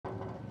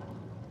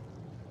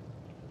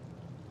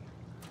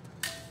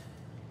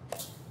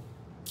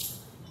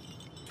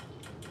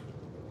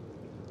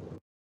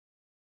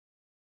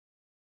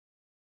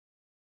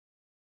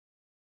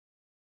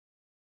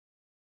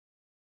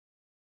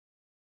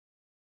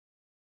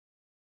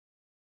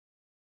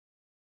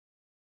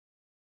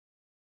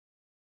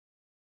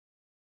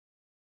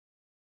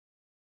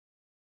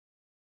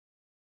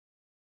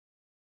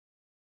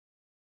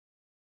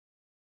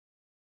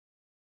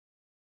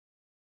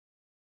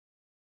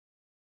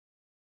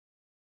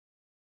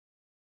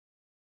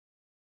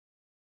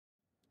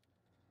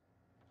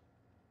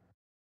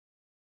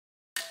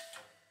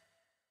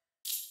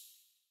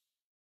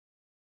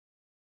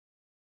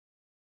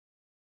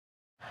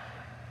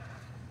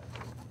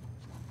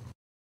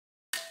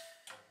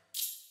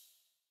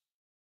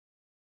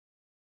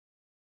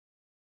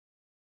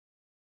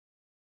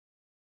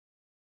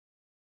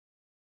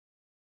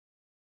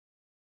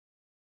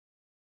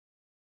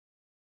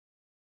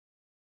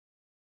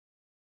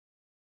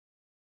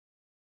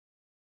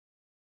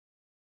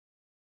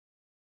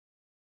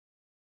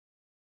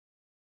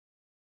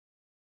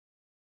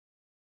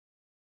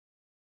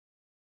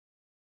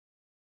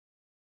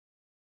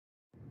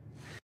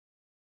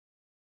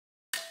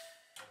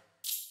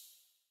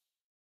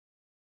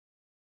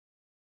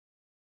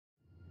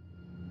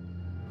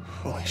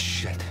Holy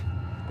shit.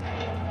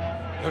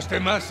 ¿Los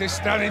demás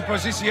están en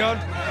posición?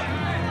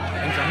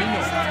 En camino.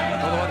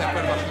 Todo va de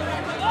acuerdo.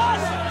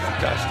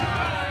 Fantastic.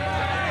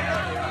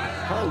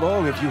 How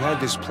long have you had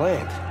this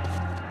planned?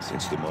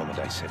 Since the moment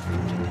I set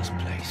foot in this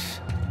place.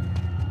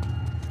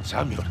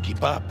 Samuel,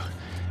 keep up.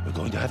 We're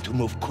going to have to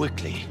move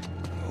quickly.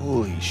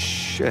 Holy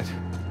shit.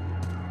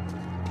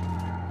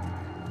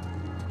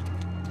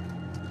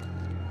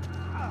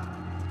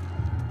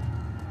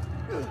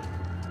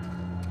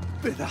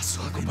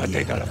 Pedazo de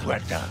Mantén a la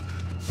puerta.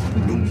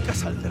 Nunca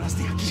saldrás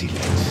de aquí.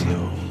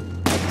 Silencio.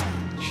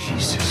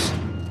 Jesus.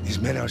 These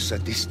men are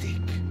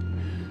sadistic.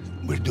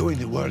 We're doing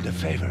the world a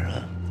favor,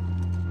 huh?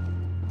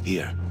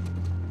 Here.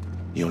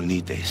 You'll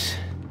need this.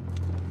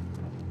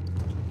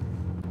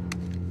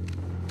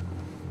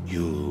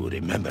 You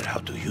remember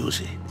how to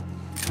use it?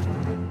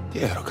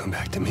 Yeah, it'll come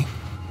back to me.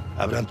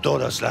 Abran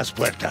todas las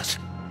puertas.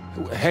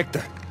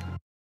 Hector.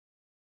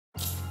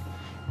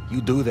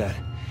 You do that,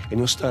 and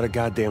you'll start a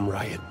goddamn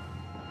riot.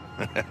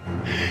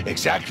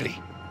 Exactly.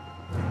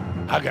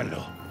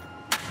 Háganlo.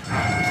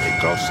 Stay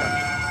close,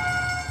 Samuel.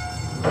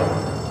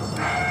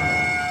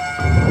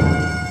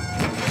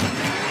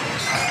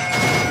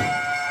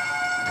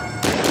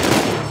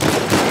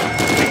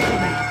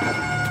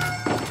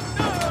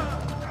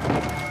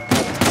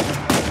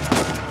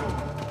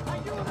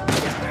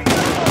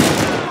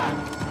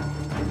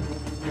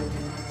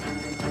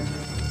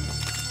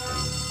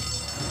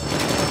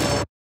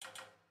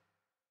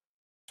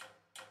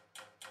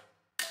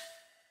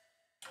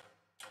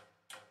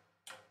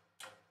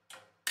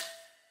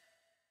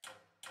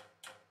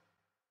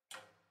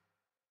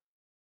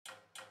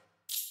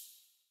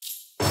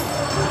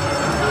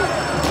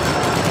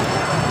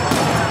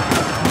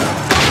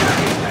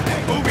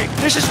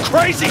 This is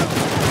crazy! We're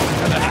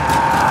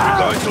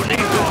going to need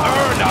to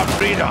earn our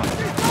freedom.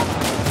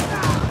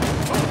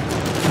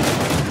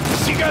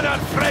 Sigan al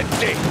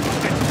frente.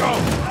 Let's go.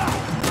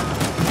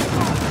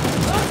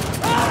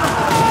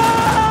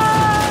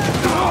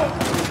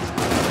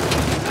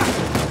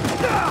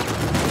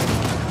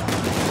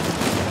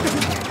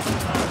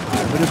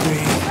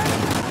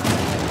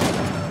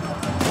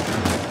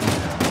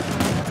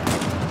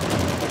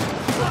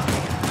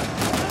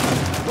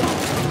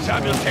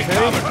 Samuel, take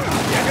cover.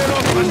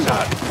 Déjenos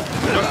pasar.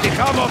 Los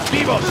dejamos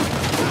vivos.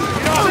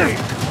 ¡No!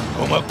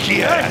 Como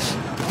quieras.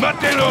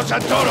 ¡Mátenlos a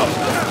todos!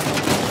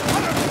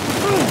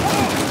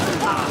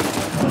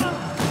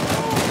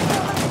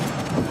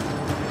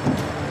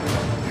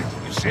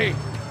 You see,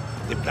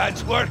 the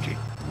plan's working.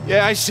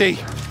 Yeah, I see.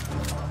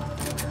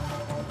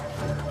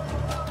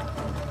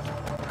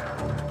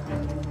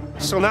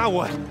 So now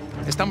what?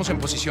 Estamos en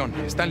posición.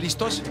 ¿Están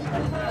listos?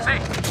 Sí.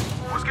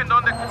 Busquen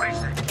dónde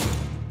cubrirse.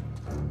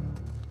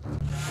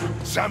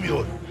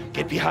 Samuel,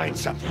 get behind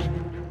something.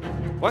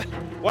 What?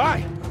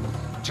 Why?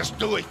 Just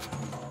do it.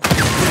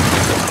 You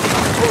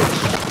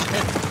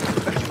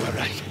are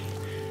right.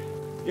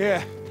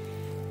 Yeah.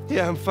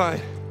 Yeah, I'm fine.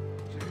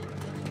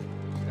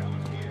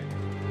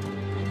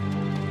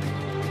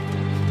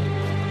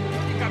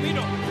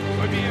 Camino.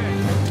 Muy bien.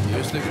 ¿Y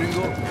este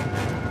gringo?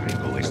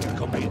 Gringo está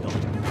conmigo.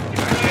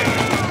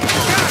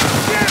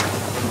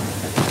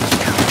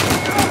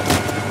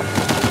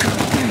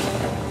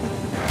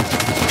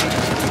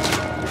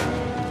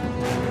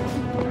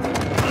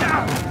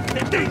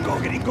 ¡Detengo,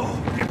 gringo!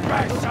 Get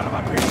back, son of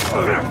a bitch!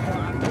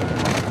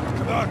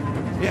 Come on.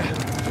 Yeah.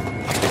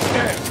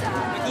 Stairs.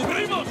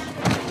 ¡Cubrimos!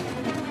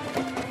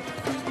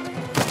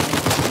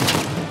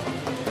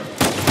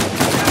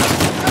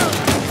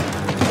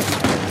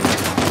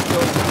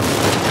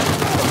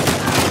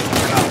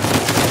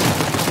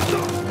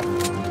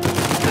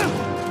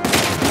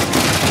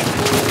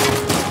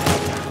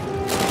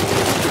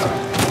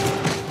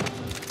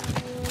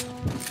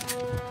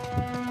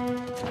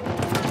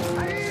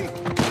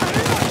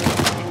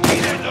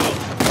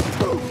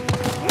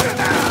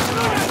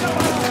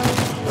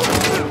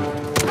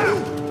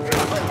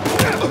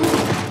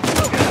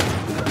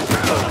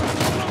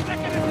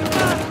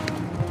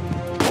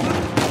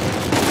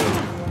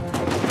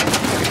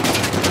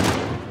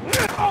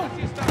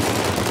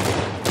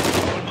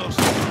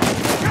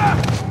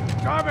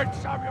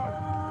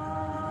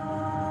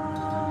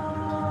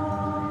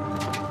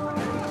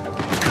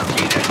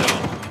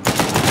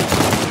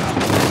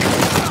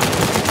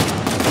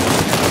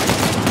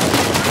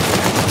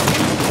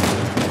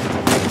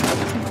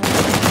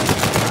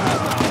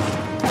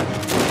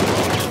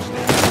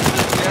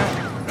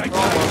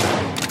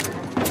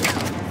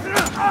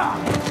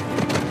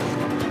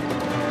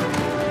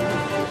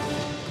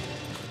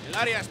 El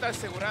área está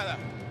asegurada.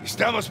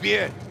 Estamos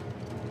bien.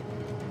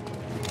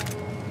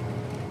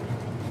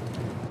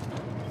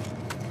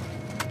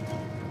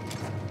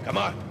 Come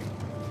on.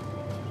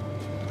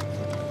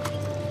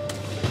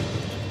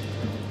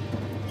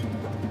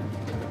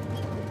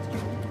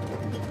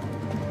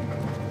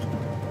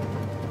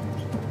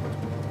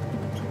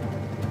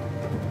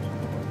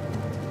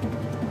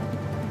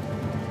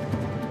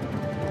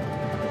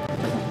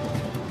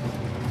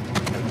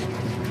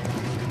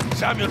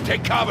 Samuel,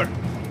 take cover.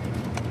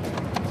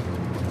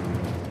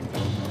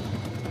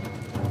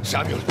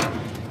 Samuel,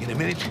 in a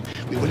minute,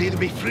 we will either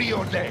be free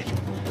or dead.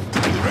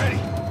 Are you ready?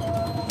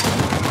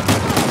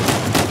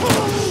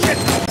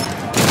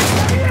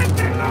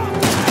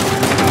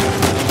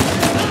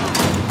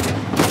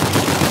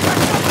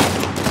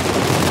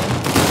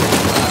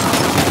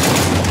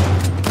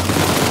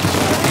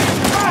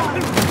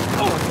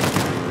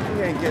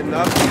 He ain't getting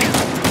up.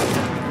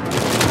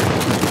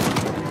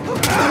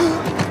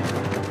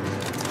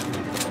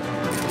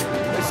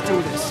 Let's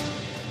do this.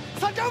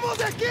 ¡Sacamos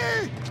de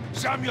aquí!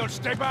 Samuel,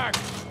 stay back!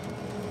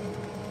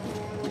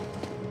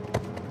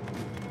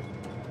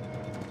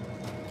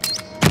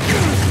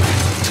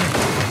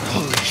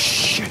 Holy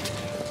shit!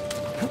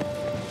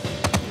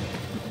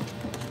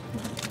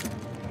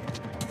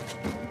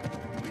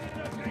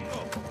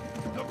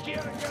 ¡No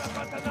quieren que la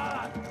pata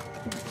nada!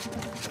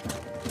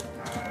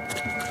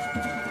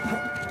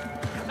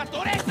 ¡La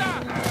toreta!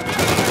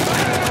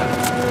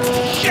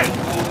 Shit!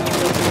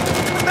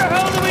 What the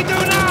hell do we do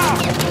now?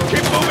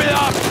 Keep moving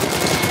up!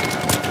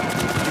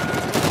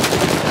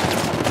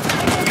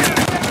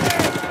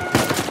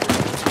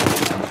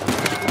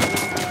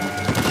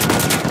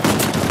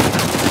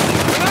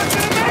 We're not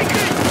gonna make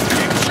it!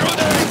 Keep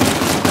shooting!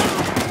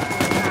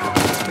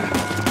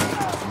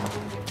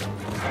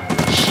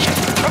 Shit!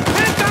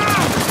 Prepare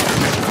down!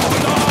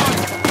 Hold on!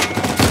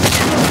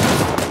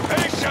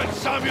 Patience,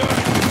 Samuel!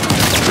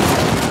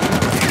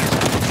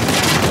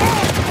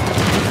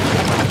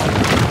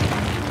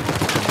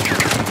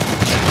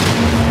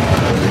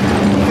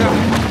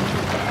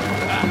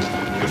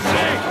 You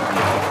see?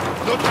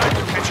 No time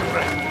to catch your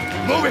breath.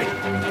 Move it!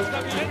 ¡Las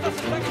camionetas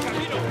están en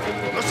camino!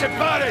 ¡No se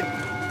paren!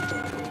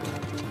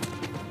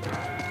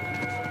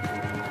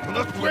 ¡No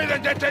nos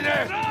pueden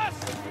detener! ¡Atrás!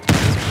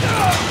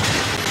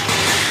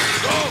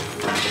 ¡Go!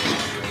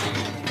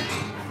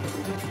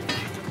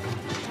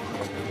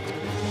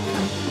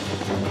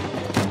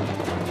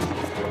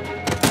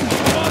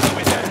 Follow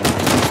me there!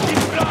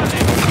 Keep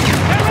running!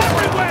 They're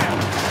everywhere!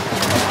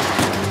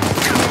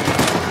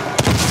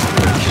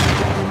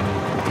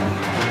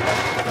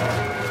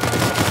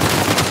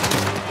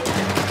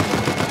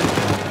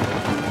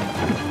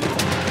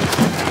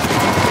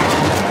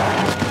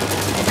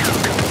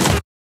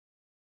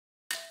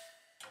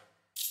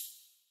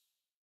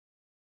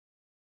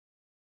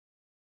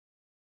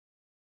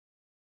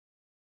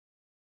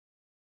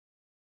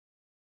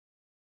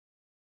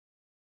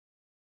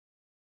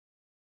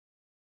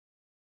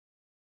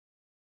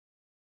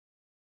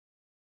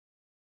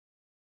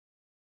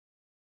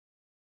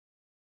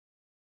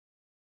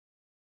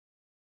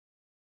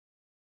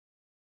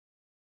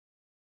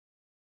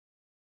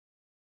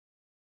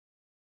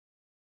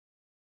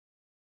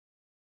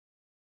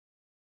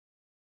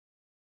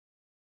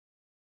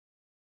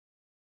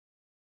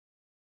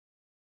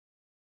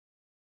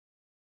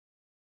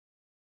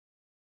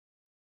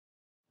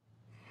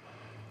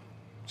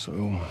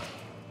 So,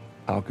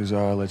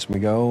 Alcazar lets me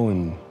go,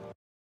 and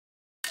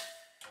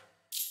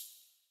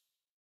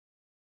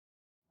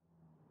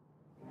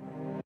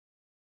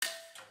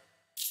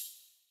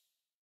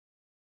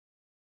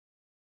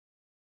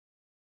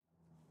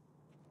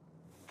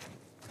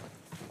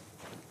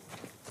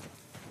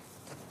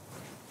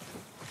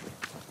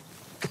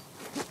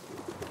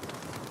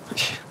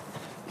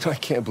I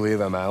can't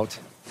believe I'm out.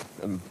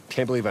 I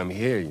can't believe I'm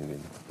here.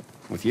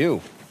 With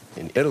you.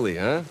 In Italy,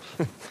 huh?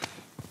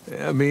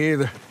 Yeah, me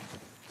either.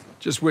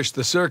 Just wish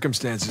the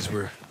circumstances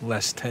were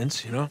less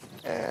tense, you know?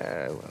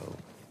 Well.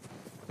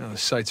 Now, the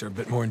sights are a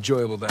bit more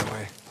enjoyable that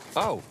way.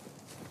 Oh.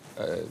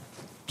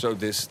 So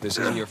this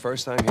isn't your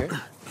first time here?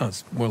 No,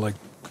 it's more like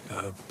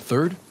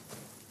third.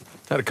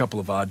 Had a couple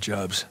of odd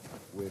jobs.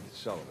 With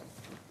Sullivan.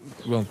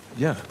 Well,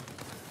 yeah.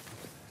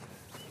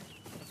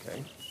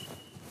 Okay.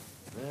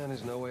 Man,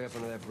 there's no way up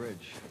under that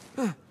bridge.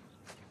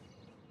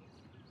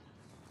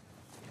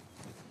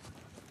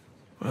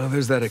 Well,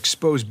 there's that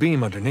exposed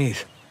beam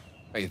underneath.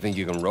 Oh, you think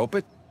you can rope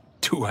it?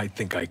 Do I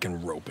think I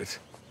can rope it?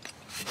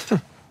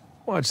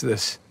 Watch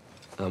this.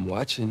 I'm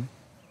watching.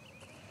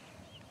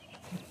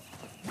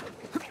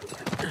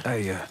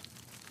 I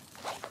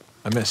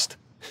missed.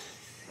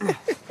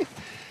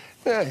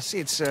 See,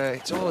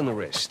 it's all in the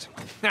wrist.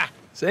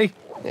 See?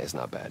 Yeah, it's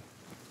not bad.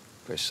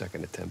 For a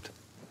second attempt.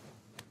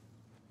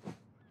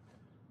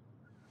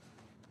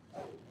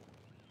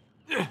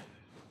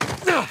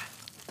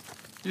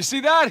 You see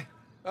that?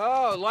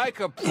 Oh, like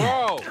a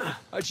pro.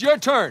 It's your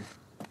turn.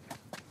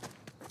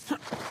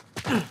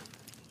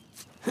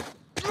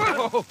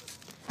 Oh.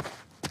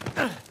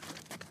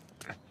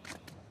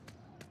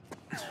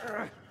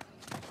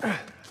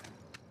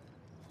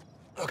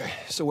 Okay,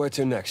 so where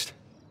to next?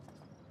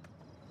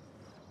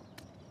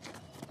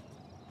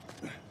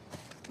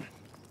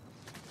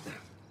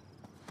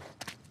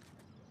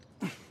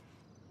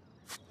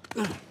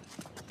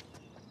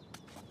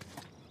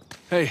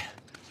 Hey,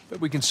 bet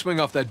we can swing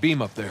off that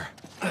beam up there.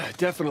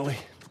 Definitely.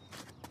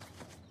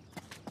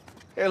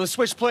 Hey, let's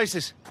switch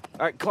places.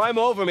 All right, climb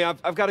over me.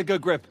 I've got a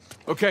good grip.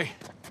 Okay.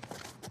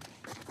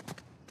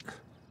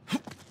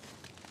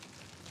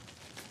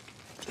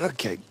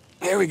 Okay,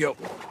 here we go.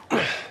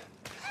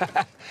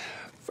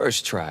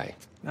 First try.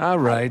 All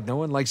right, no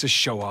one likes a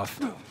show-off.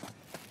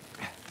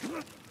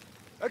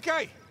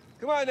 Okay,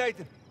 come on,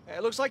 Nathan.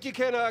 It looks like you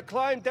can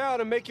climb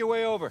down and make your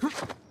way over.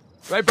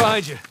 Right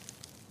behind you.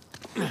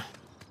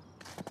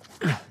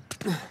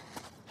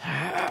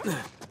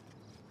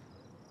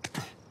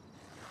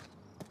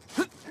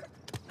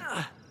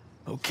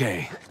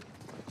 Okay.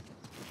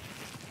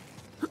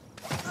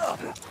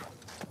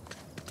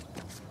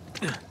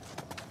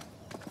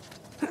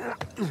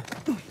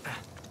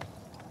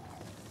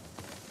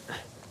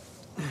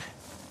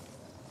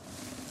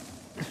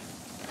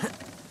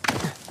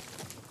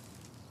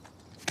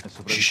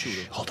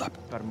 Shh, hold up.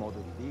 Per modo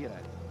di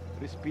dire,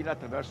 respira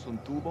attraverso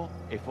un tubo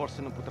e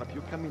forse non potrà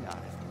più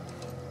camminare.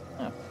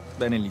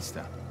 Bene lì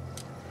sta.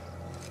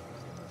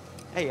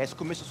 Ehi, hai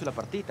scommesso sulla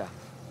partita?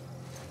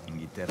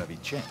 Inghilterra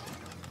vincente.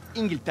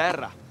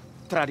 Inghilterra,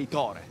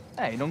 traditore.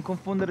 Ehi, non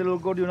confondere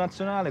l'orgoglio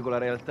nazionale con la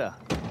realtà.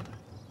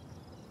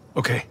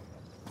 Okay,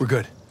 we're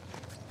good.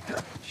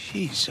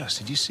 Jesus,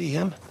 did you see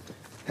him?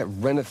 That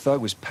rented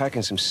thug was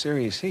packing some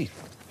serious heat.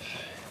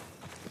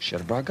 Should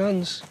have brought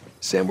guns.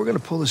 Sam, we're gonna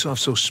pull this off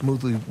so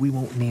smoothly, we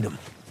won't need them.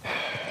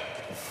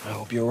 I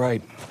hope you're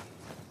right.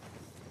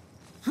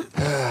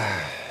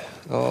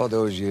 All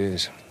those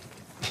years.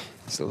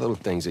 It's the little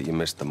things that you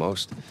miss the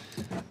most.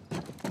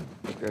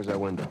 There's our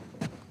window.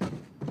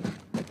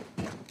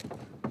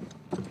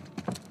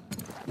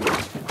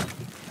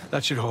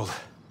 That should hold.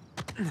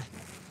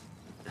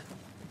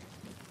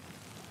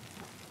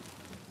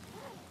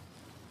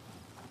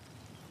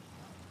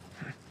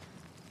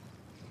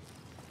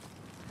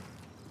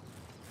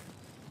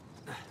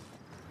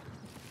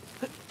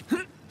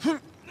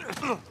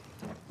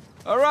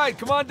 All right,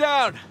 come on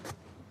down.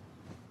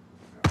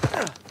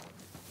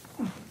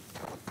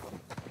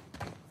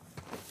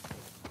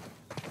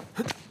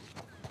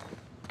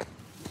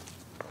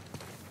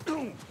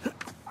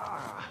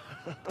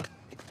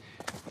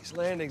 These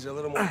landings are a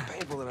little more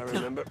painful than I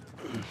remember.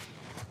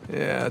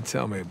 Yeah,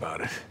 tell me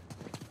about it.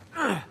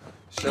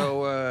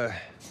 So,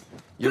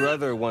 your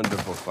other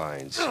wonderful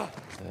finds.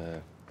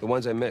 The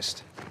ones I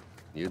missed.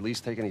 You at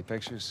least take any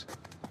pictures?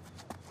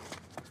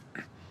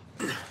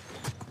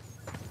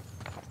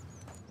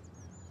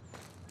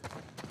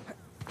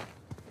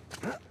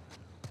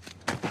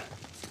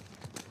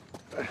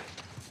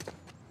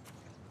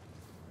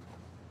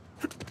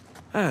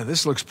 Ah,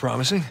 this looks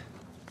promising.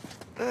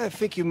 I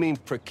think you mean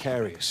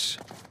precarious.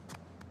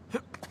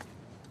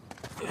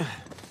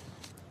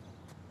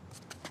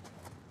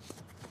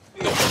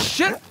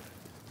 Shit!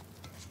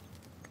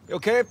 You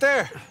okay up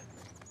there?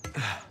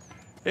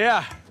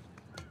 Yeah.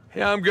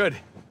 Yeah, I'm good.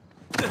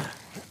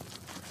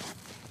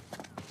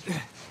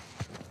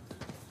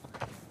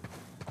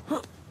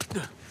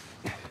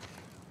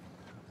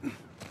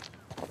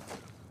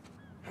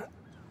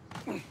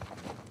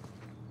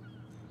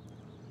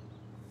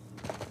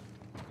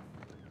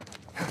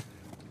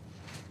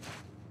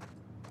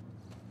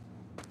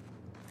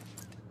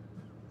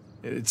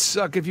 It'd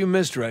suck if you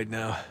missed right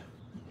now.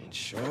 It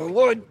sure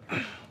would.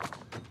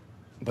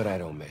 But I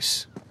don't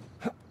miss.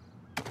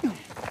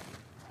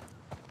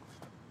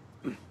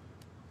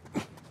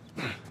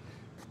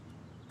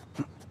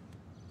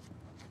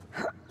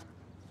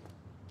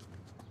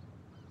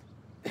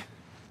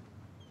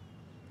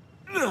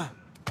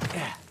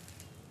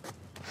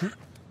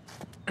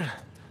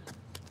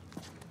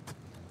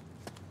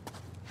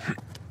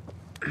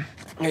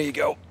 There you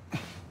go.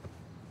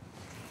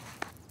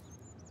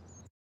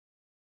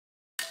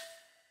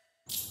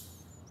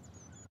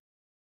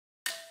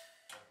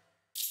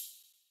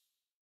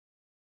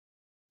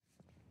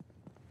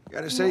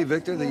 Gotta say,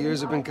 Victor, the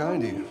years have been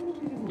kind to you.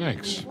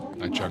 Thanks.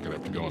 I chalk it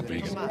up to going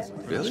vegan.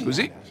 Really? Was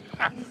he?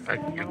 Are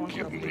you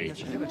kidding me?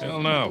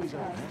 Hell no.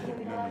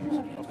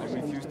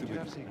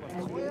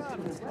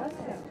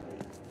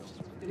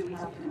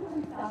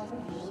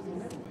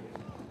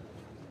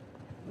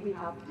 We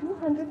have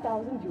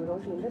 200,000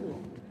 euros in the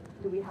room.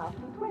 Do we have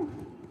 220?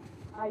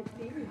 I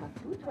see we have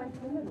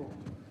 220 in the room.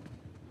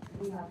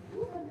 We have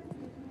 250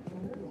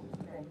 in the room.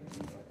 Thank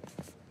you.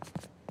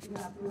 We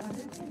have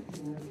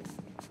 250 in the room.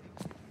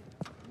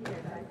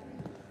 Yes, I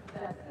see.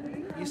 That's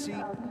 300,000. You see, I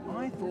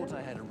thought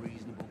I had a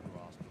reasonable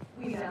grasp.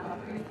 We now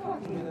have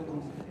 340 in the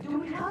room. Do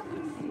we have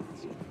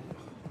 360?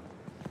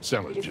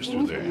 Sellers It just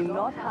seems through we there. do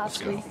not have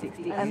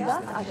 360, and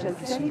that I shall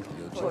sell it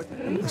for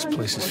This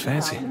place is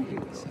fancy.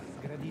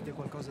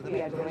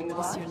 We are going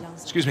wide.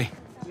 Excuse me.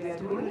 We are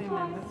doing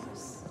wide.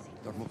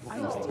 Are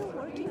you still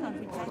working on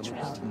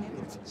retouchment?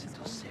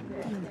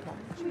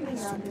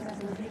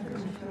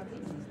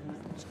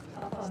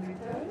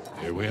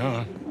 Here we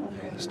are.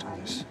 Let's do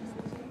this.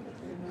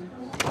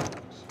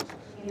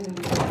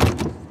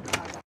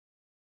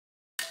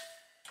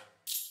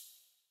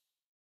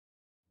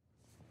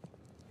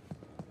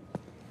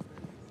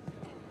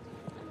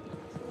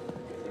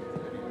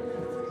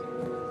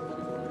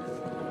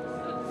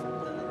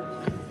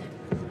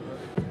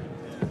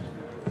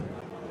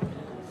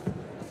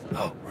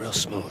 Oh, real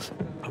smooth.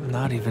 I'm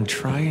not even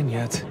trying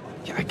yet.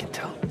 Yeah, I can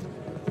tell.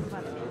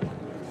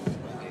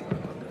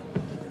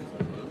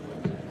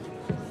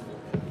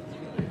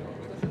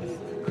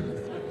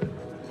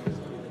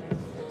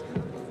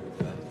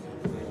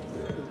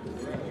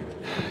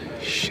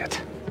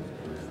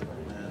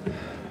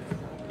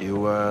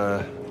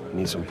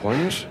 some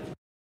pointers?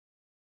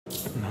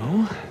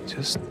 No,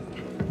 just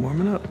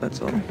warming up,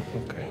 that's all.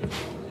 Okay.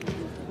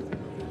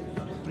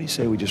 What do you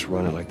say we just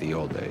run it like the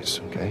old days,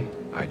 okay?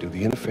 I do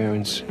the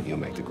interference, you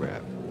make the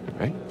grab,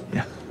 right?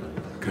 Yeah,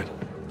 good.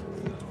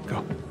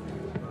 Go.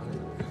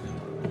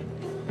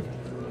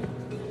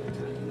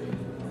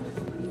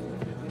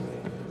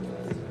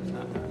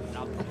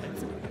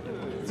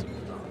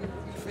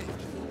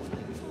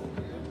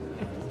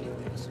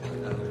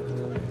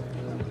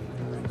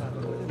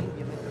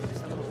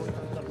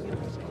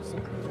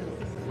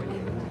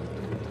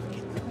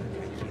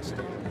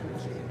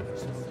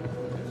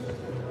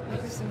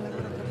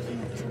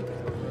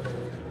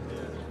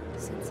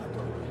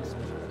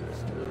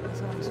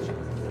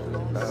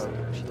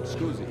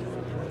 Scusi.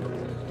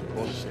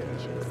 Buonasera.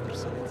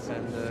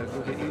 And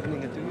good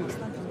evening to you.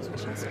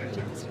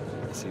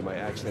 I see my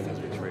accent has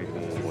betrayed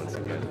me once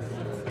again.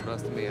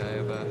 Trust me, I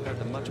have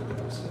heard much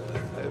worse.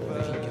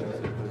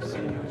 I've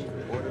seen you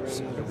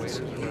ordering the waiters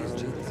around.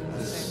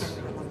 This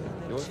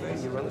your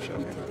thing? You run the show?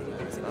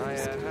 I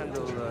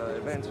handle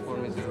events for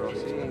Mrs.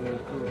 Rossi,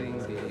 including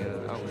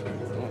the outfit.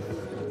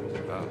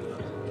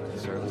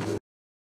 Certainly.